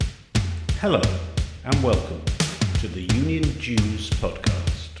Hello and welcome to the Union Jews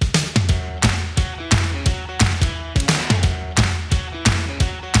podcast.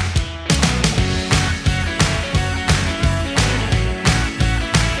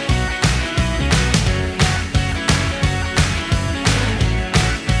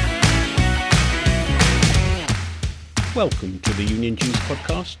 Welcome to the Union Jews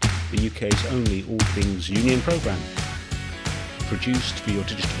podcast, the UK's only all things union programme. Produced for your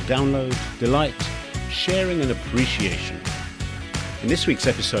digital download, delight, sharing and appreciation. In this week's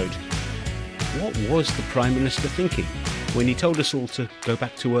episode, what was the Prime Minister thinking when he told us all to go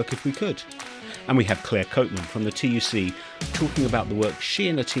back to work if we could? And we have Claire Copeman from the TUC talking about the work she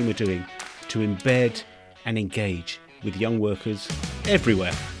and her team are doing to embed and engage with young workers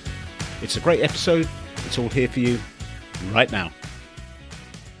everywhere. It's a great episode. It's all here for you right now.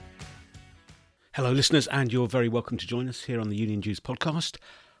 Hello listeners, and you're very welcome to join us here on the Union Jews podcast.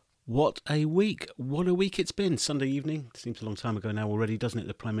 What a week it's been. Sunday evening, seems a long time ago now already, doesn't it?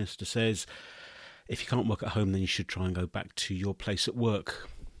 The Prime Minister says if you can't work at home, then you should try and go back to your place at work.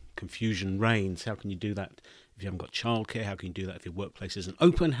 Confusion reigns. How can you do that if you haven't got childcare? How can you do that if your workplace isn't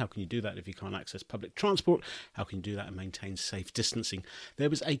open? How can you do that if you can't access public transport? How can you do that and maintain safe distancing? There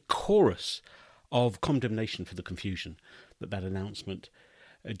was a chorus of condemnation for the confusion that announcement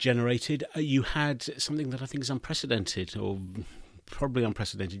generated. You had something that I think is unprecedented, or probably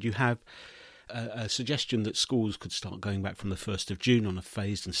unprecedented. You have a suggestion that schools could start going back from the 1st of June on a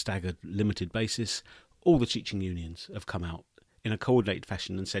phased and staggered limited basis. All the teaching unions have come out in a coordinated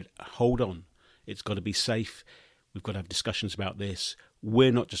fashion and said, hold on, it's got to be safe. We've got to have discussions about this.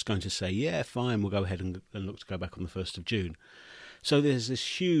 We're not just going to say, yeah, fine, we'll go ahead and look to go back on the 1st of June. So there's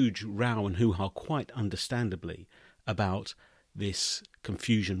this huge row and hoo-ha, quite understandably, about this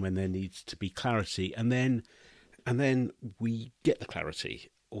confusion when there needs to be clarity. And then we get the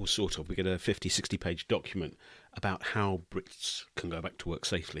clarity, or sort of. We get a 50, 60-page document about how Brits can go back to work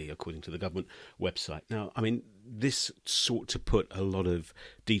safely, according to the government website. Now, I mean, this sought to put a lot of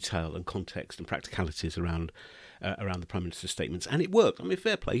detail and context and practicalities around the Prime Minister's statements, and it worked. I mean,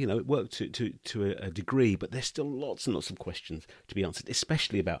 fair play, it worked to a degree, but there's still lots and lots of questions to be answered,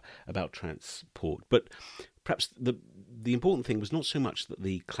 especially about transport. But perhaps the important thing was not so much that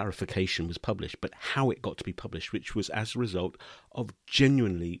the clarification was published, but how it got to be published, which was as a result of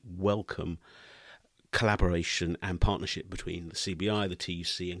genuinely welcome collaboration and partnership between the CBI, the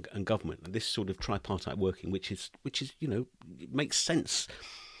TUC, and government. And this sort of tripartite working, which is it makes sense,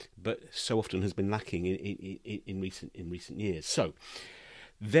 but so often has been lacking in recent years. So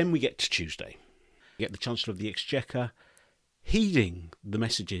then we get to Tuesday. We get the Chancellor of the Exchequer heeding the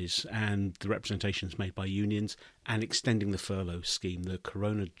messages and the representations made by unions and extending the furlough scheme, the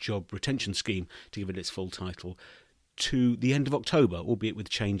Corona Job Retention Scheme, to give it its full title, to the end of October, albeit with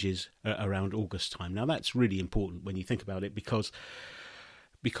changes around August time. Now that's really important when you think about it, because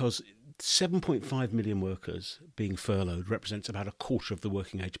 7.5 million workers being furloughed represents about a quarter of the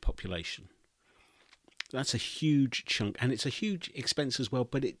working age population. That's a huge chunk, and it's a huge expense as well,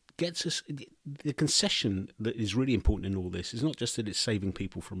 but it gets us, the concession that is really important in all this is not just that it's saving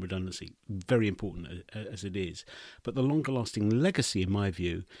people from redundancy, very important as it is, but the longer lasting legacy, in my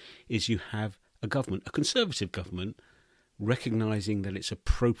view, is you have a government, a Conservative government, recognising that it's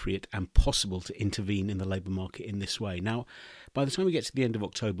appropriate and possible to intervene in the labour market in this way. Now, by the time we get to the end of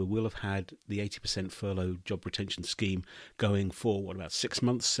October, we'll have had the 80% furlough job retention scheme going for, about 6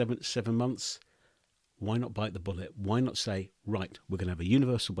 months, 7 months? Why not bite the bullet? Why not say, right, we're going to have a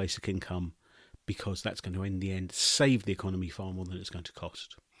universal basic income, because that's going to, in the end, save the economy far more than it's going to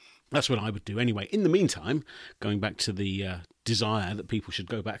cost. That's what I would do anyway. In the meantime, going back to the desire that people should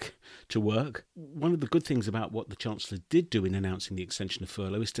go back to work, one of the good things about what the Chancellor did do in announcing the extension of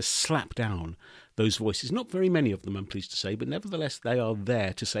furlough is to slap down those voices. Not very many of them, I'm pleased to say, but nevertheless they are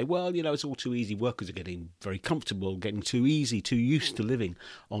there to say, well, it's all too easy. Workers are getting very comfortable, getting too easy, too used to living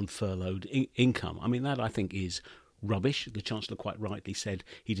on furloughed income. I mean, that I think is rubbish. The Chancellor quite rightly said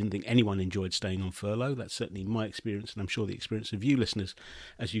he didn't think anyone enjoyed staying on furlough. That's certainly my experience, and I'm sure the experience of you listeners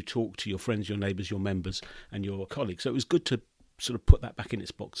as you talk to your friends, your neighbours, your members and your colleagues. So it was good to sort of put that back in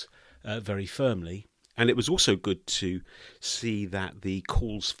its box very firmly. And it was also good to see that the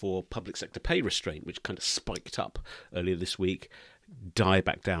calls for public sector pay restraint, which kind of spiked up earlier this week, die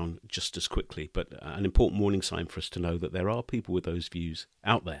back down just as quickly. But an important warning sign for us to know that there are people with those views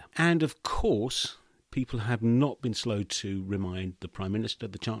out there. And of course, people have not been slow to remind the Prime Minister,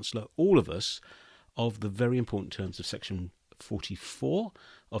 the Chancellor, all of us, of the very important terms of Section 44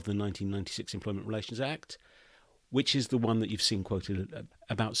 of the 1996 Employment Relations Act, which is the one that you've seen quoted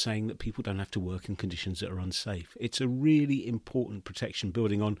about saying that people don't have to work in conditions that are unsafe. It's a really important protection,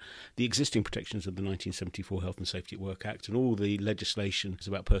 building on the existing protections of the 1974 Health and Safety at Work Act and all the legislation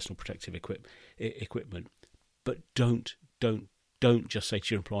about personal protective equipment. But don't just say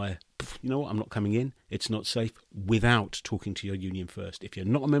to your employer, you know what, I'm not coming in, it's not safe, without talking to your union first. If you're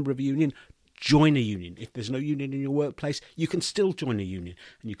not a member of a union, join a union. If there's no union in your workplace, you can still join a union.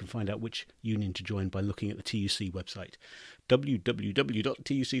 And you can find out which union to join by looking at the TUC website, www.tuc.org.uk.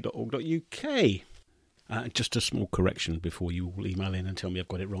 Just a small correction before you all email in and tell me I've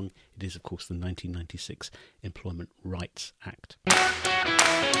got it wrong. It is, of course, the 1996 Employment Rights Act.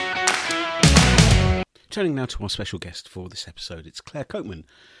 Turning now to our special guest for this episode, it's Claire Copeman,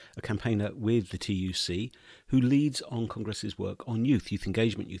 a campaigner with the TUC who leads on Congress's work on youth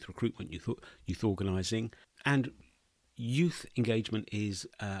engagement, youth recruitment, youth organising. And youth engagement is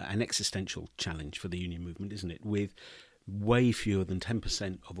an existential challenge for the union movement, isn't it? With way fewer than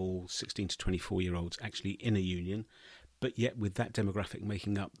 10% of all 16 to 24-year-olds actually in a union, but yet with that demographic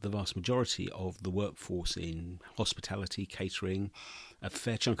making up the vast majority of the workforce in hospitality, catering, a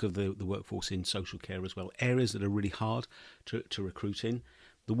fair chunk of the workforce in social care as well, areas that are really hard to recruit in.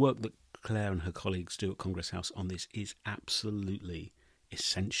 The work that Claire and her colleagues do at Congress House on this is absolutely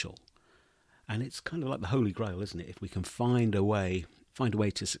essential. And it's kind of like the Holy Grail, isn't it? If we can find a way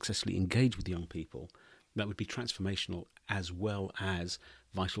to successfully engage with young people, that would be transformational as well as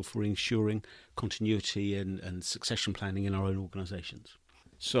vital for ensuring continuity and succession planning in our own organisations.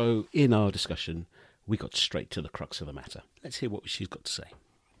 So in our discussion, we got straight to the crux of the matter. Let's hear what she's got to say.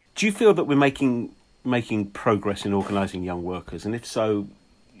 Do you feel that we're making progress in organising young workers? And if so,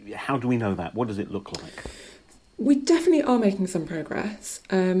 how do we know that? What does it look like? We definitely are making some progress,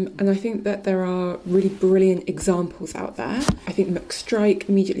 and I think that there are really brilliant examples out there. I think McStrike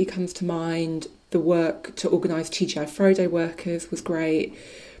immediately comes to mind. The work to organise TGI Friday workers was great.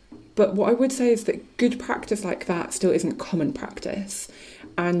 But what I would say is that good practice like that still isn't common practice.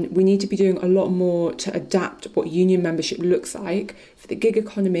 And we need to be doing a lot more to adapt what union membership looks like for the gig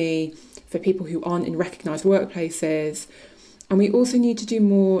economy, for people who aren't in recognised workplaces. And we also need to do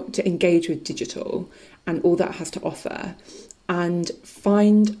more to engage with digital and all that has to offer, and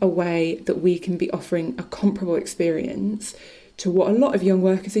find a way that we can be offering a comparable experience to what a lot of young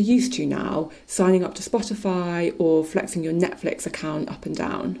workers are used to now, signing up to Spotify or flexing your Netflix account up and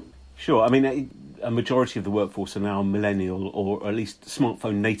down. Sure. I mean, a majority of the workforce are now millennial or at least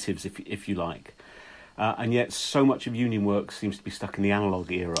smartphone natives, if you like. And yet so much of union work seems to be stuck in the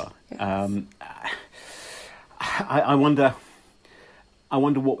analogue era. Yes. I wonder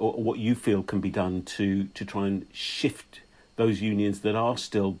what you feel can be done to try and shift those unions that are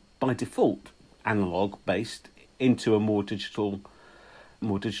still, by default, analogue-based into a more digital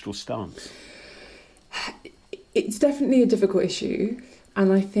stance. It's definitely a difficult issue,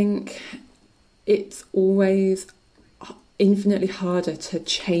 and I think it's always infinitely harder to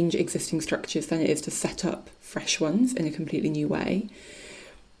change existing structures than it is to set up fresh ones in a completely new way.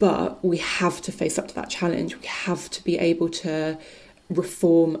 But we have to face up to that challenge. We have to be able to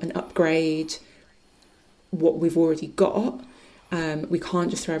reform and upgrade what we've already got. We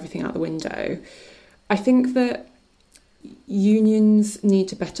can't just throw everything out the window. I think that unions need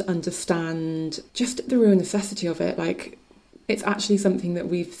to better understand just the real necessity of it. Like, it's actually something that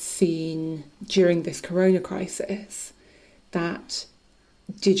we've seen during this corona crisis, that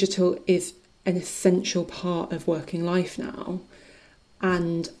digital is an essential part of working life now.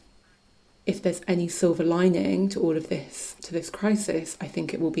 And if there's any silver lining to all of this, to this crisis, I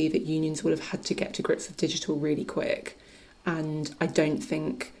think it will be that unions will have had to get to grips with digital really quick. And I don't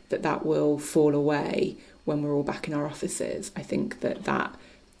think that will fall away when we're all back in our offices. I think that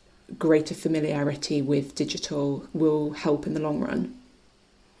greater familiarity with digital will help in the long run.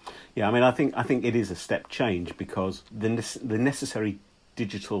 Yeah, I mean, I think it is a step change, because the necessary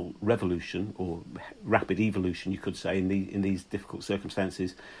digital revolution, or rapid evolution, you could say, in these difficult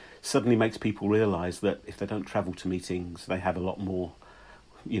circumstances, suddenly makes people realise that if they don't travel to meetings, they have a lot more,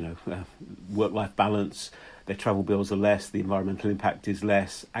 work-life balance. Their travel bills are less, the environmental impact is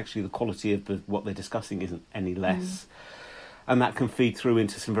less. Actually, the quality of what they're discussing isn't any less. And that can feed through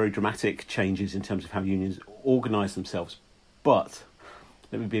into some very dramatic changes in terms of how unions organise themselves. But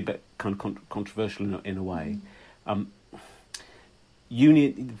let me be a bit kind of controversial in a way.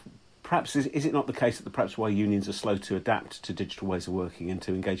 Perhaps is it not the case that perhaps why unions are slow to adapt to digital ways of working and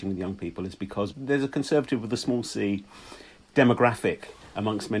to engaging with young people is because there's a conservative with a small c demographic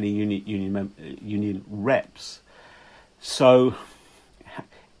amongst many union reps. So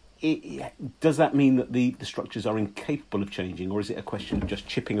does that mean that the structures are incapable of changing, or is it a question of just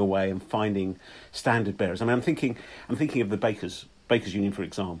chipping away and finding standard bearers? I mean, I'm thinking of the Bakers Union, for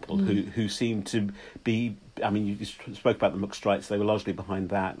example, who seem to be. I mean, you spoke about the Muck strikes; they were largely behind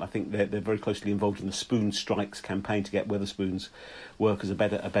that. I think they're very closely involved in the Spoon Strikes campaign to get Wetherspoons workers a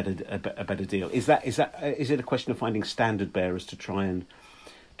better deal. Is it a question of finding standard bearers to try and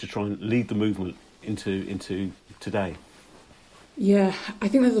lead the movement into today? Yeah, I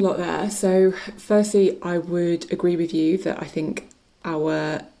think there's a lot there. So firstly, I would agree with you that I think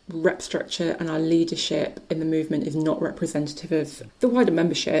our rep structure and our leadership in the movement is not representative of the wider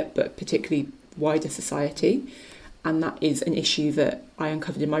membership, but particularly wider society. And that is an issue that I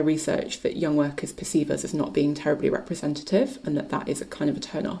uncovered in my research, that young workers perceive us as not being terribly representative, and that is a kind of a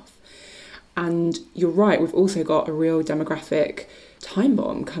turn-off. And you're right, we've also got a real demographic time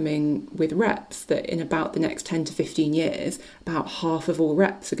bomb coming with reps, that in about the next 10 to 15 years, about half of all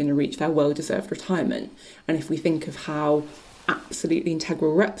reps are going to reach their well-deserved retirement. And if we think of how absolutely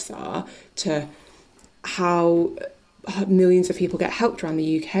integral reps are to how millions of people get helped around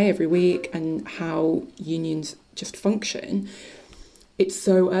the UK every week and how unions just function, it's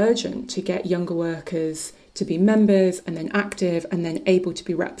so urgent to get younger workers to be members and then active and then able to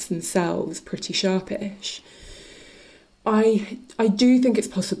be reps themselves pretty sharpish. I do think it's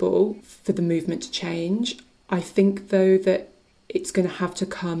possible for the movement to change. I think, though, that it's going to have to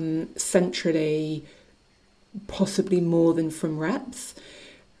come centrally, possibly more than from reps.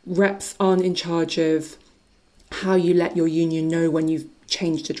 Reps aren't in charge of how you let your union know when you've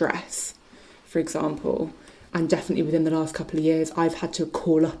changed address, for example. And definitely within the last couple of years, I've had to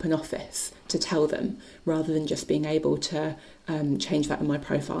call up an office to tell them, rather than just being able to change that in my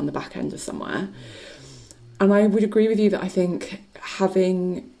profile on the back end of somewhere. And I would agree with you that I think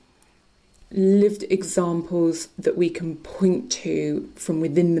having lived examples that we can point to from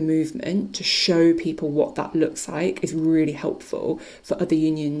within the movement to show people what that looks like is really helpful for other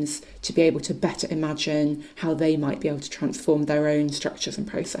unions to be able to better imagine how they might be able to transform their own structures and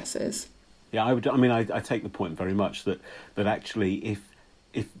processes. Yeah, I take the point very much that actually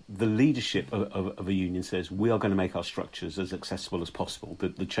if the leadership of a union says we are going to make our structures as accessible as possible,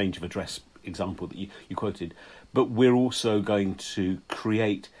 the change of address example that you quoted, but we're also going to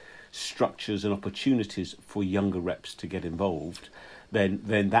create structures and opportunities for younger reps to get involved,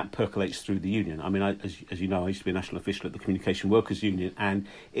 then that percolates through the union. I mean, as you know, I used to be a national official at the Communication Workers Union, and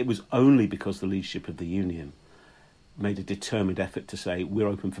it was only because the leadership of the union made a determined effort to say we're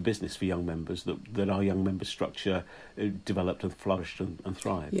open for business for young members that our young member structure developed and flourished and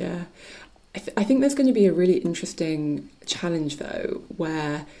thrived. Yeah. I think there's going to be a really interesting challenge, though,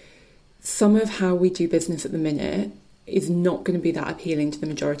 where some of how we do business at the minute is not going to be that appealing to the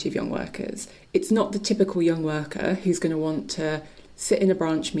majority of young workers. It's not the typical young worker who's going to want to sit in a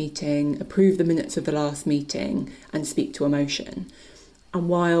branch meeting, approve the minutes of the last meeting and speak to emotion. And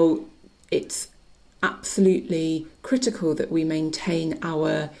while it's absolutely critical that we maintain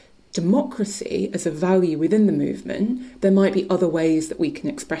our democracy as a value within the movement, there might be other ways that we can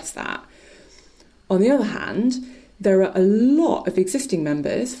express that. On the other hand, there are a lot of existing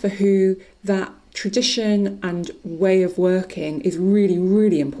members for who that tradition and way of working is really,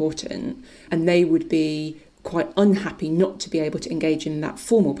 really important, and they would be quite unhappy not to be able to engage in that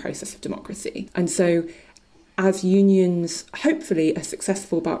formal process of democracy. And so as unions hopefully are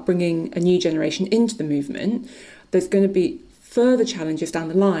successful about bringing a new generation into the movement, there's going to be further challenges down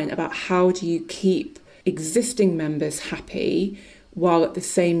the line about how do you keep existing members happy while at the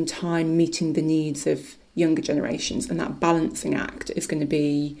same time meeting the needs of younger generations, and that balancing act is going to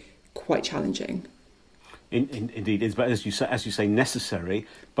be quite challenging. Indeed, it's, but as you say, necessary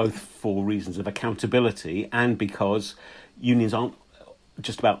both for reasons of accountability and because unions aren't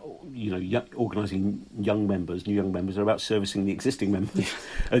just about organising young members. New young members are about servicing the existing members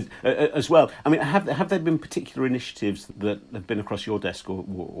as well. I mean, have there been particular initiatives that have been across your desk,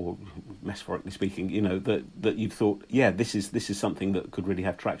 or metaphorically speaking, that you've thought, this is something that could really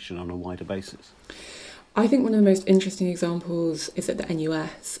have traction on a wider basis? I think one of the most interesting examples is at the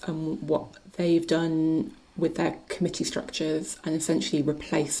NUS and what they've done with their committee structures and essentially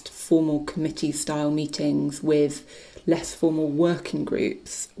replaced formal committee-style meetings with less formal working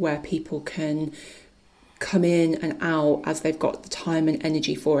groups where people can come in and out as they've got the time and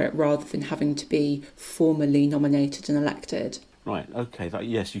energy for it, rather than having to be formally nominated and elected. Right. Okay.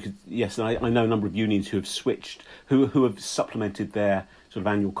 Yes, you could. Yes, and I know a number of unions who have switched, who have supplemented their sort of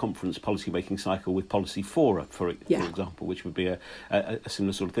annual conference policy-making cycle with policy fora, for example, which would be a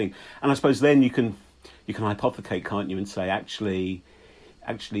similar sort of thing. And I suppose then you can hypothecate, can't you, and say, actually,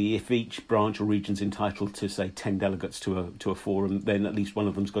 actually, if each branch or region's entitled to, say, 10 delegates to a forum, then at least one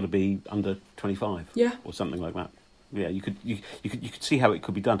of them's got to be under 25, or something like that. Yeah, you could see how it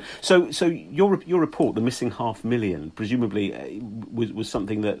could be done. So your report, the missing 500,000, presumably was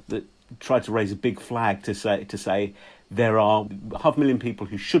something that tried to raise a big flag to say there are 500,000 people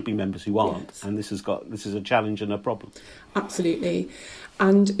who should be members who aren't, and this is a challenge and a problem. Absolutely,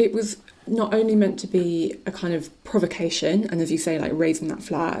 and it was not only meant to be a kind of provocation, and as you say, like raising that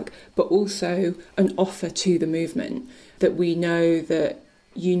flag, but also an offer to the movement that we know that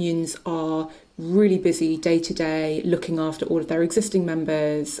unions are really busy day to day looking after all of their existing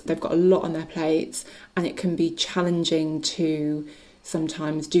members. They've got a lot on their plates, and it can be challenging to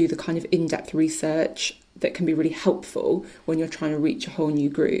sometimes do the kind of in-depth research that can be really helpful when you're trying to reach a whole new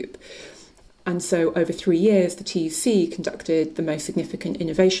group. And so over 3 years, the TUC conducted the most significant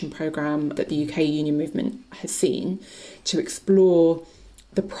innovation programme that the UK union movement has seen to explore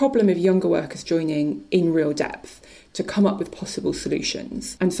the problem of younger workers joining in real depth, to come up with possible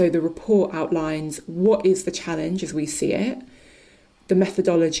solutions. And so the report outlines what is the challenge as we see it, the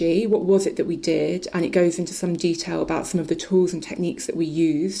methodology, what was it that we did, and it goes into some detail about some of the tools and techniques that we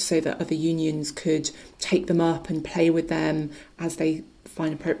used so that other unions could take them up and play with them as they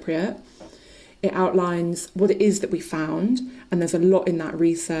find appropriate. It outlines what it is that we found, and there's a lot in that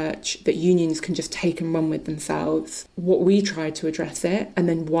research that unions can just take and run with themselves, what we tried to address it, and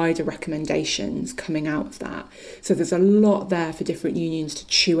then wider recommendations coming out of that. So there's a lot there for different unions to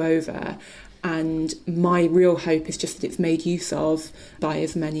chew over, and my real hope is just that it's made use of by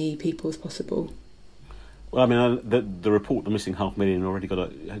as many people as possible. Well, I mean, the report, The Missing 500,000, already got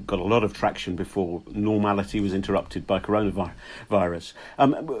a lot of traction before normality was interrupted by coronavirus.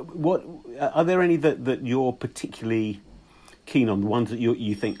 What are there any that you're particularly keen on? The ones that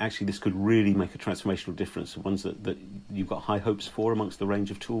you think actually this could really make a transformational difference? The ones that you've got high hopes for amongst the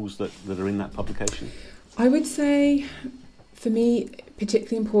range of tools that are in that publication? I would say, for me,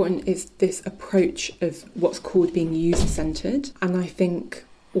 particularly important is this approach of what's called being user-centred, and I think,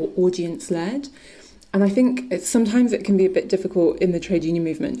 or audience-led. And I think sometimes it can be a bit difficult in the trade union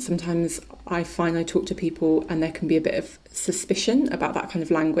movement. Sometimes I find I talk to people and there can be a bit of suspicion about that kind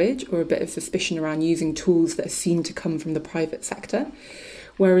of language, or a bit of suspicion around using tools that are seen to come from the private sector.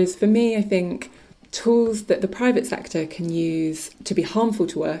 Whereas for me, I think tools that the private sector can use to be harmful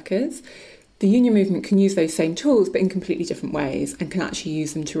to workers, the union movement can use those same tools but in completely different ways, and can actually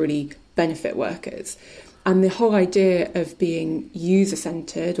use them to really benefit workers. And the whole idea of being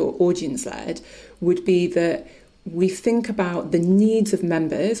user-centred or audience-led would be that we think about the needs of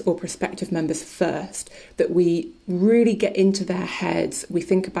members or prospective members first, that we really get into their heads, we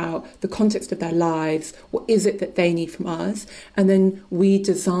think about the context of their lives, what is it that they need from us, and then we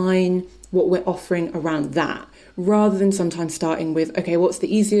design what we're offering around that, rather than sometimes starting with, okay, what's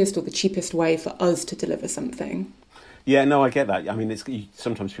the easiest or the cheapest way for us to deliver something? Yeah, no, I get that. I mean,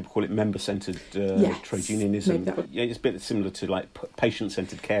 sometimes people call it member-centred trade unionism. Yeah, it's a bit similar to like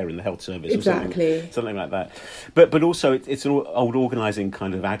patient-centred care in the health service, exactly, or something like that. But also, it's an old organising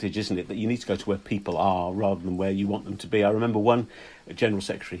kind of adage, isn't it? That you need to go to where people are rather than where you want them to be. I remember one General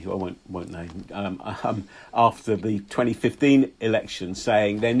Secretary, who I won't name, after the 2015 election,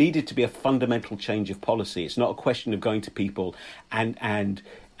 saying there needed to be a fundamental change of policy. It's not a question of going to people and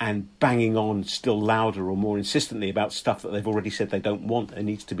banging on still louder or more insistently about stuff that they've already said they don't want. There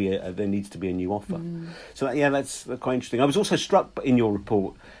needs to be a new offer. So that's quite interesting. I was also struck in your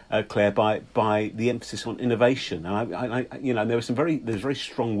report, Claire, by the emphasis on innovation. And I there were there's very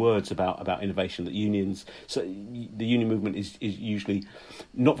strong words about innovation that unions. So the union movement is usually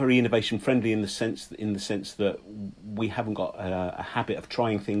not very innovation friendly in the sense that we haven't got a habit of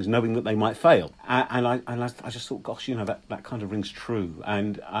trying things knowing that they might fail. And I just thought, gosh, that kind of rings true.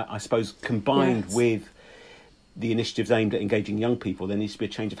 And I suppose combined with the initiatives aimed at engaging young people, there needs to be a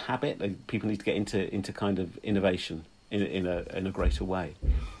change of habit. People need to get into kind of innovation in a greater way.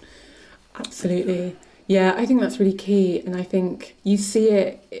 Absolutely. Yeah, I think that's really key. And I think you see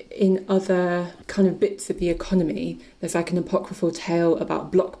it in other kind of bits of the economy. There's like an apocryphal tale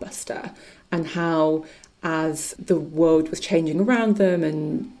about Blockbuster and how, as the world was changing around them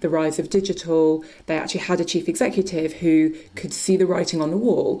and the rise of digital, they actually had a chief executive who could see the writing on the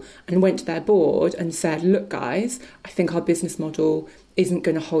wall and went to their board and said, look, guys, I think our business model isn't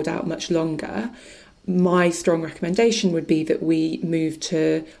going to hold out much longer. My strong recommendation would be that we move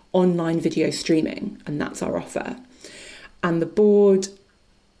to online video streaming, and that's our offer. And the board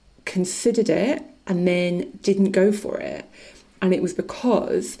considered it and then didn't go for it. And it was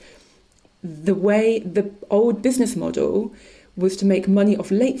because the way the old business model was to make money off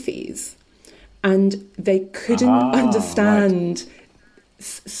late fees, and they couldn't understand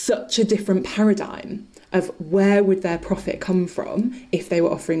such a different paradigm of where would their profit come from if they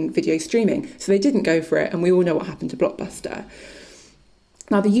were offering video streaming. So they didn't go for it, and we all know what happened to Blockbuster.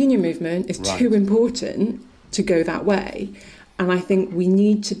 Now, the union movement is too important to go that way. And I think we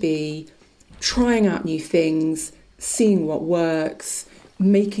need to be trying out new things, seeing what works,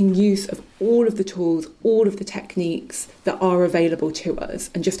 making use of all of the tools, all of the techniques that are available to us,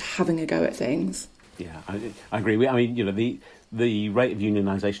 and just having a go at things. Yeah, I agree. I mean, the rate of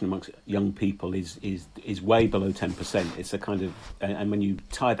unionisation amongst young people is way below 10%. It's a kind of, and when you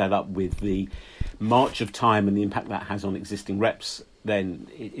tie that up with the march of time and the impact that has on existing reps, then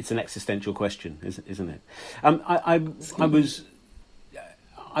it's an existential question, isn't it?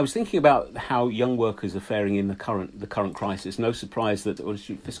 I was thinking about how young workers are faring in the current crisis. No surprise that the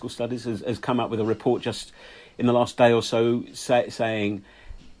Institute of Fiscal Studies has come out with a report just in the last day or so saying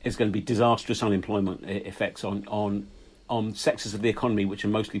it's going to be disastrous unemployment effects on sectors of the economy which are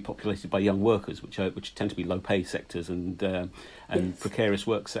mostly populated by young workers, which tend to be low pay sectors and precarious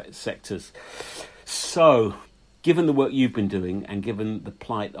work sectors. So, given the work you've been doing and given the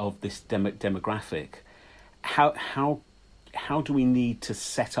plight of this demographic, how do we need to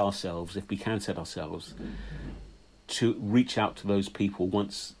set ourselves, if we can set ourselves, to reach out to those people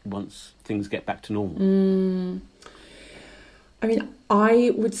once things get back to normal? I mean,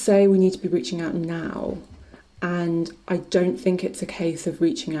 I would say we need to be reaching out now. And I don't think it's a case of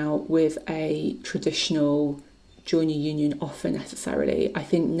reaching out with a traditional join your union offer necessarily. I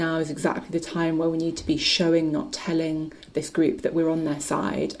think now is exactly the time where we need to be showing, not telling, this group that we're on their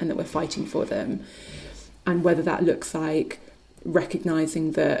side and that we're fighting for them. And whether that looks like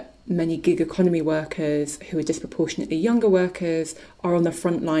recognising that many gig economy workers who are disproportionately younger workers are on the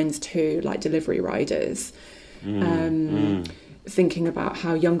front lines too, like delivery riders. Thinking about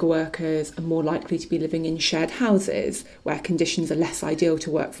how younger workers are more likely to be living in shared houses where conditions are less ideal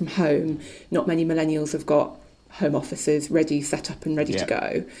to work from home. Not many millennials have got home offices set up and ready to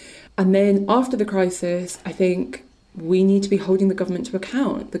go. And then after the crisis, I think we need to be holding the government to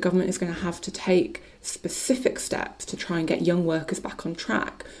account. The government is going to have to take specific steps to try and get young workers back on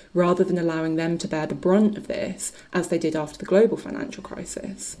track, rather than allowing them to bear the brunt of this, as they did after the global financial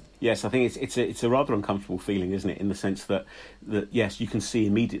crisis. Yes, I think it's a rather uncomfortable feeling, isn't it? In the sense that yes, you can see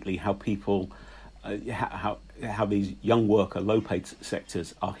immediately how people, how these young worker, low-paid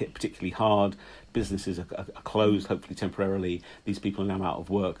sectors are hit particularly hard. Businesses are closed, hopefully temporarily. These people are now out of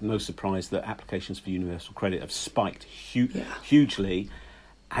work. No surprise that applications for universal credit have spiked hugely,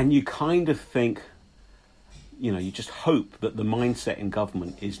 and you kind of think, you just hope that the mindset in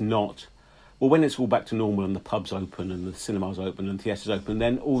government is not, well, when it's all back to normal and the pubs open and the cinemas open and theatres open,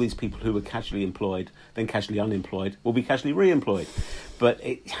 then all these people who were casually employed, then casually unemployed, will be casually re-employed. But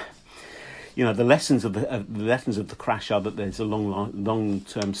the lessons of the crash are that there's a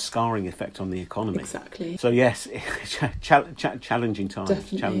long-term scarring effect on the economy. Exactly. So yes, challenging times.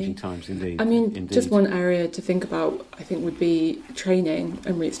 Definitely. Challenging times indeed. I mean, indeed. Just one area to think about, I think, would be training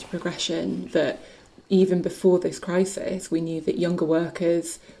and routes to progression. That even before this crisis, we knew that younger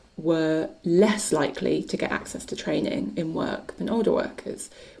workers were less likely to get access to training in work than older workers,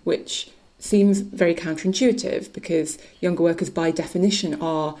 which seems very counterintuitive because younger workers by definition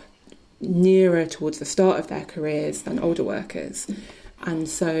are nearer towards the start of their careers than older workers. And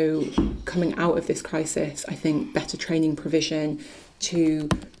so coming out of this crisis, I think better training provision to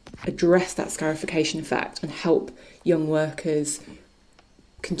address that scarification effect and help young workers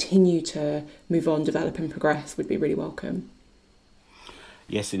continue to move on, develop and progress would be really welcome.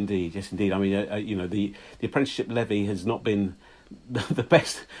 Yes, indeed. I mean, the apprenticeship levy has not been the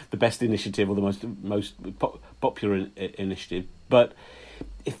best initiative or the most popular initiative. But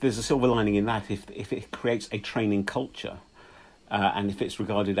if there's a silver lining in that, if it creates a training culture, and if it's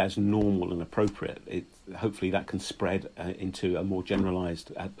regarded as normal and appropriate, hopefully that can spread into a more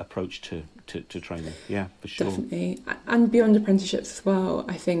generalised approach to training. Yeah, for sure. Definitely, and beyond apprenticeships as well.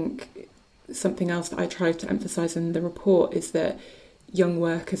 I think something else that I tried to emphasise in the report is that young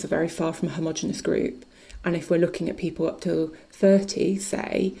workers are very far from a homogenous group. And if we're looking at people up till 30,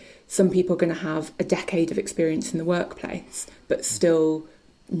 say, some people are going to have a decade of experience in the workplace, but still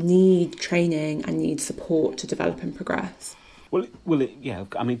need training and need support to develop and progress. Well, yeah.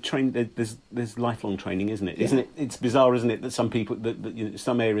 I mean, there's lifelong training, isn't it? Yeah. Isn't it? It's bizarre, isn't it, that some people, that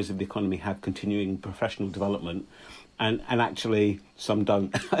some areas of the economy have continuing professional development, and actually some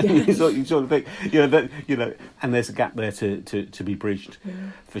don't. Yeah. you sort of think, and there's a gap there to be bridged,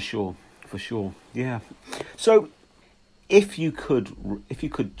 for sure. Yeah. So, if you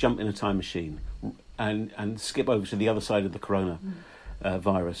could jump in a time machine and skip over to the other side of the corona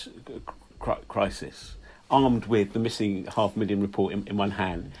virus crisis, armed with the missing 500,000 report in one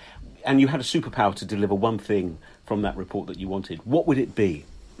hand, and you had a superpower to deliver one thing from that report that you wanted, what would it be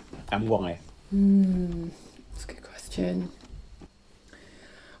and why? That's a good question.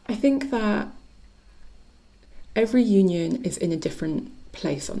 I think that every union is in a different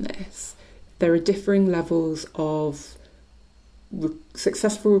place on this. There are differing levels of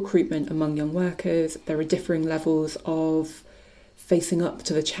successful recruitment among young workers. There are differing levels of facing up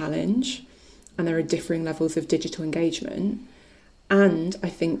to the challenge, and there are differing levels of digital engagement. And I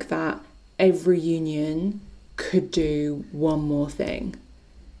think that every union could do one more thing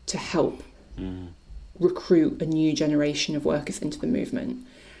to help recruit a new generation of workers into the movement.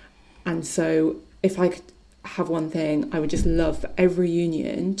 And so if I could have one thing, I would just love for every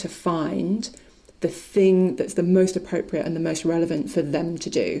union to find the thing that's the most appropriate and the most relevant for them to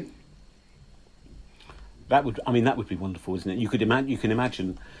do. That would be wonderful, isn't it? You can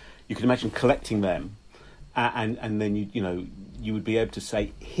imagine collecting them, and then you would be able to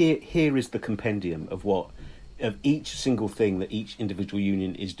say, here is the compendium of each single thing that each individual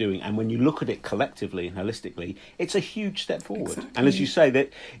union is doing, and when you look at it collectively and holistically, it's a huge step forward. Exactly. And as you say, that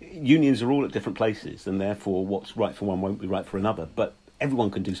unions are all at different places, and therefore what's right for one won't be right for another, but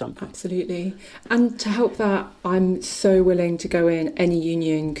everyone can do something. Absolutely. And to help that, I'm so willing to go in. Any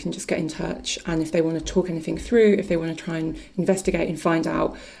union can just get in touch, and if they want to talk anything through, if they want to try and investigate and find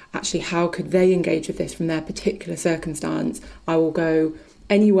out actually how could they engage with this from their particular circumstance, I will go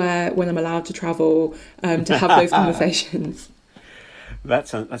anywhere when I'm allowed to travel to have those conversations. That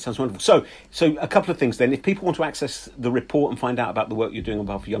sounds wonderful. So a couple of things then. If people want to access the report and find out about the work you're doing on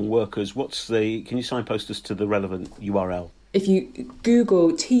behalf of young workers, can you signpost us to the relevant URL? If you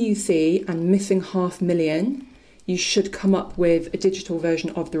Google TUC and missing 500,000, you should come up with a digital version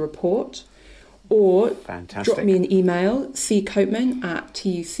of the report. Or Fantastic. Drop me an email,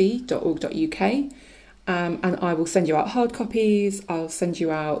 ccopeman@tuc.org.uk. And I will send you out hard copies, I'll send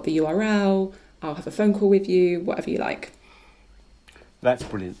you out the URL, I'll have a phone call with you, whatever you like. That's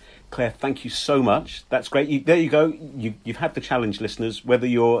brilliant. Claire, thank you so much. That's great. There you go. You've had the challenge, listeners, whether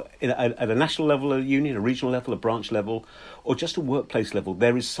you're at a national level, a union, a regional level, a branch level, or just a workplace level,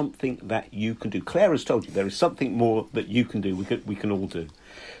 there is something that you can do. Claire has told you there is something more that you can do, we can all do.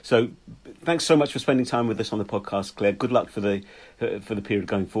 So thanks so much for spending time with us on the podcast, Claire. Good luck for the period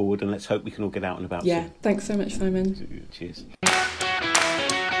going forward, and let's hope we can all get out and about soon. Thanks so much, Simon. Cheers.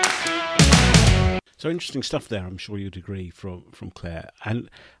 So interesting stuff there, I'm sure you'd agree, from Claire. And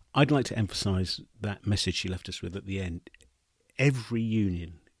I'd like to emphasise that message she left us with at the end. Every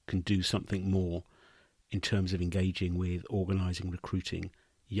union can do something more in terms of engaging with, organising, recruiting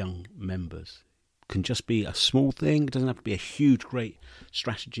young members. It can just be a small thing. It doesn't have to be a huge, great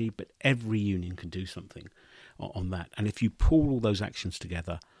strategy, but every union can do something on that. And if you pull all those actions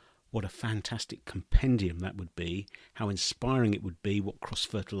together, what a fantastic compendium that would be, how inspiring it would be, what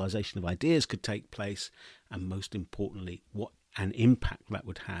cross-fertilisation of ideas could take place, and most importantly, what an impact that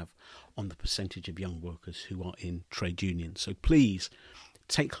would have on the percentage of young workers who are in trade unions. So please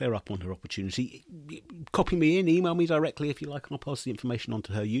take Claire up on her opportunity. Copy me in, email me directly if you like, and I'll pass the information on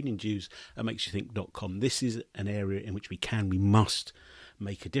to her, uniondues@makesyoutthink.com. This is an area in which we must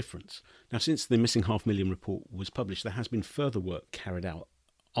make a difference. Now, since the Missing 500,000 report was published, there has been further work carried out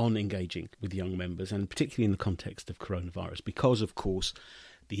on engaging with young members, and particularly in the context of coronavirus, because, of course,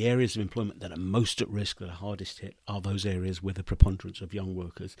 the areas of employment that are most at risk, that are hardest hit, are those areas with a preponderance of young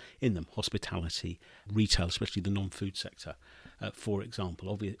workers in them. Hospitality, retail, especially the non-food sector, for example,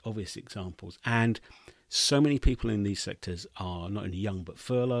 obvious examples. And so many people in these sectors are not only young but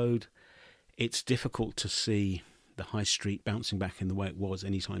furloughed. It's difficult to see the high street bouncing back in the way it was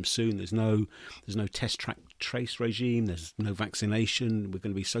anytime soon. There's no test, track, trace regime. There's no vaccination. We're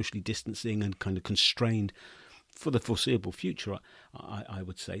going to be socially distancing and kind of constrained for the foreseeable future, I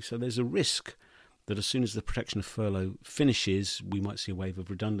would say. So there's a risk that as soon as the protection of furlough finishes, we might see a wave of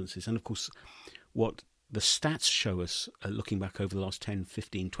redundancies. And of course, what the stats show us, looking back over the last 10,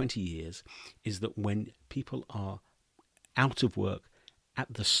 15, 20 years, is that when people are out of work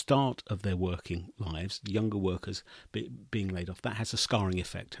at the start of their working lives, younger workers being laid off, that has a scarring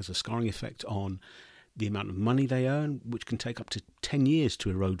effect on the amount of money they earn, which can take up to 10 years to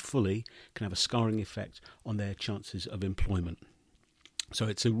erode fully, can have a scarring effect on their chances of employment. So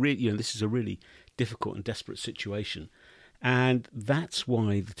it's this is a really difficult and desperate situation. And that's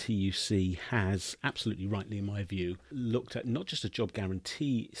why the TUC has, absolutely rightly in my view, looked at not just a job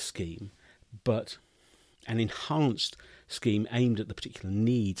guarantee scheme, but an enhanced scheme aimed at the particular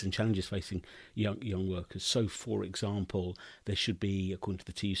needs and challenges facing young workers. So, for example, there should be, according to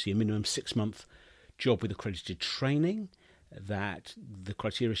the TUC, a minimum 6-month job with accredited training, that the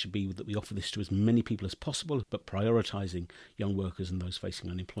criteria should be that we offer this to as many people as possible, but prioritising young workers and those facing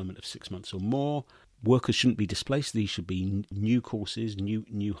unemployment of 6 months or more. Workers shouldn't be displaced. These should be new courses,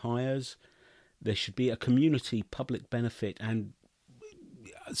 new hires. There should be a community public benefit and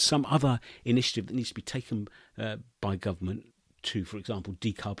some other initiative that needs to be taken by government to, for example,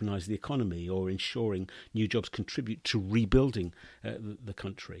 decarbonise the economy or ensuring new jobs contribute to rebuilding the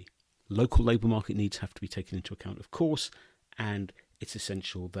country. Local labour market needs have to be taken into account, of course, and it's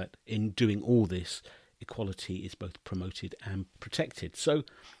essential that in doing all this, equality is both promoted and protected. So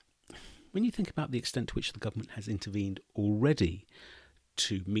when you think about the extent to which the government has intervened already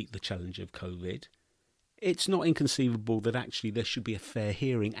to meet the challenge of COVID, it's not inconceivable that actually there should be a fair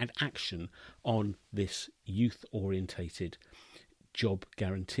hearing and action on this youth-orientated job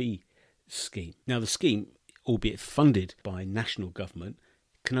guarantee scheme. Now, the scheme, albeit funded by national government,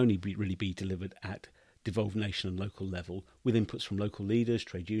 can only really be delivered at devolved nation and local level with inputs from local leaders,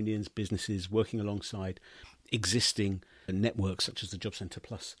 trade unions, businesses working alongside existing networks such as the Job Centre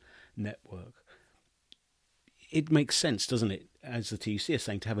Plus network. It makes sense, doesn't it, as the TUC is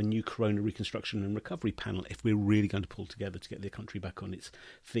saying, to have a new Corona Reconstruction and Recovery panel if we're really going to pull together to get the country back on its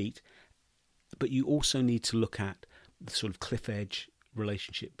feet. But you also need to look at the sort of cliff edge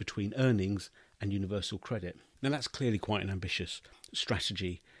relationship between earnings and universal credit. Now, that's clearly quite an ambitious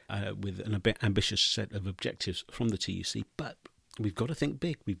strategy with an ambitious set of objectives from the TUC, but we've got to think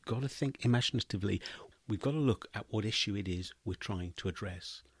big. We've got to think imaginatively. We've got to look at what issue it is we're trying to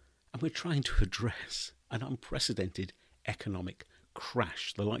address. And we're trying to address an unprecedented economic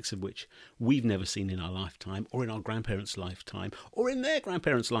crash, the likes of which we've never seen in our lifetime or in our grandparents' lifetime or in their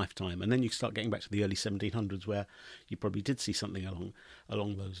grandparents' lifetime. And then you start getting back to the early 1700s where you probably did see something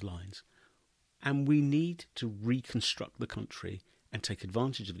along those lines. And we need to reconstruct the country and take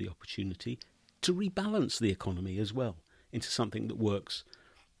advantage of the opportunity to rebalance the economy as well into something that works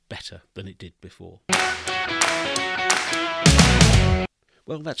better than it did before.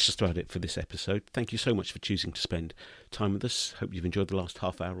 Well, that's just about it for this episode. Thank you so much for choosing to spend time with us. Hope you've enjoyed the last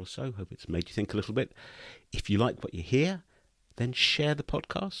half hour or so. Hope it's made you think a little bit. If you like what you hear, then share the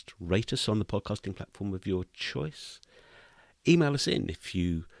podcast. Rate us on the podcasting platform of your choice. Email us in if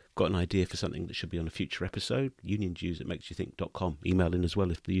you got an idea for something that should be on a future episode, uniondues@makesyouthink.com. Email in as well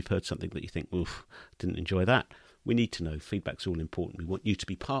if you've heard something that you think, oof, didn't enjoy that. We need to know. Feedback's all important. We want you to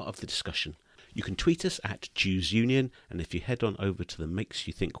be part of the discussion. You can tweet us at Dues Union, and if you head on over to the Makes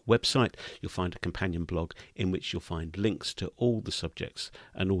You Think website, you'll find a companion blog in which you'll find links to all the subjects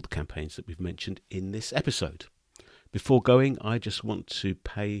and all the campaigns that we've mentioned in this episode. Before going, I just want to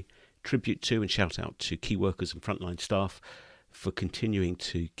pay tribute to and shout out to key workers and frontline staff for continuing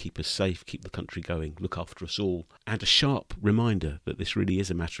to keep us safe, keep the country going, look after us all. And a sharp reminder that this really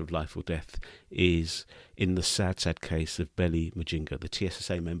is a matter of life or death is in the sad, sad case of Belly Mujinga, the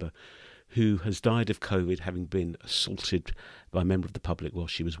TSSA member who has died of COVID having been assaulted by a member of the public while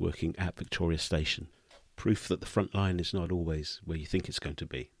she was working at Victoria Station. Proof that the front line is not always where you think it's going to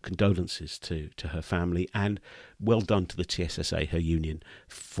be. Condolences to her family, and well done to the TSSA, her union,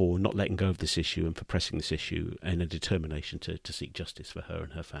 for not letting go of this issue and for pressing this issue in a determination to seek justice for her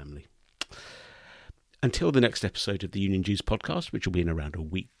and her family. Until the next episode of the Union Dues podcast, which will be in around a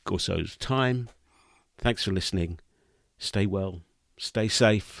week or so's time, thanks for listening. Stay well, stay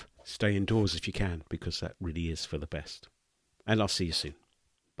safe, stay indoors if you can, because that really is for the best. And I'll see you soon.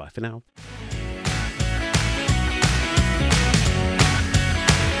 Bye for now.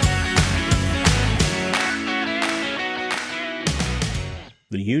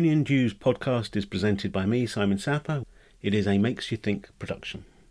 The Union Dues podcast is presented by me, Simon Sapper. It is a Makes You Think production.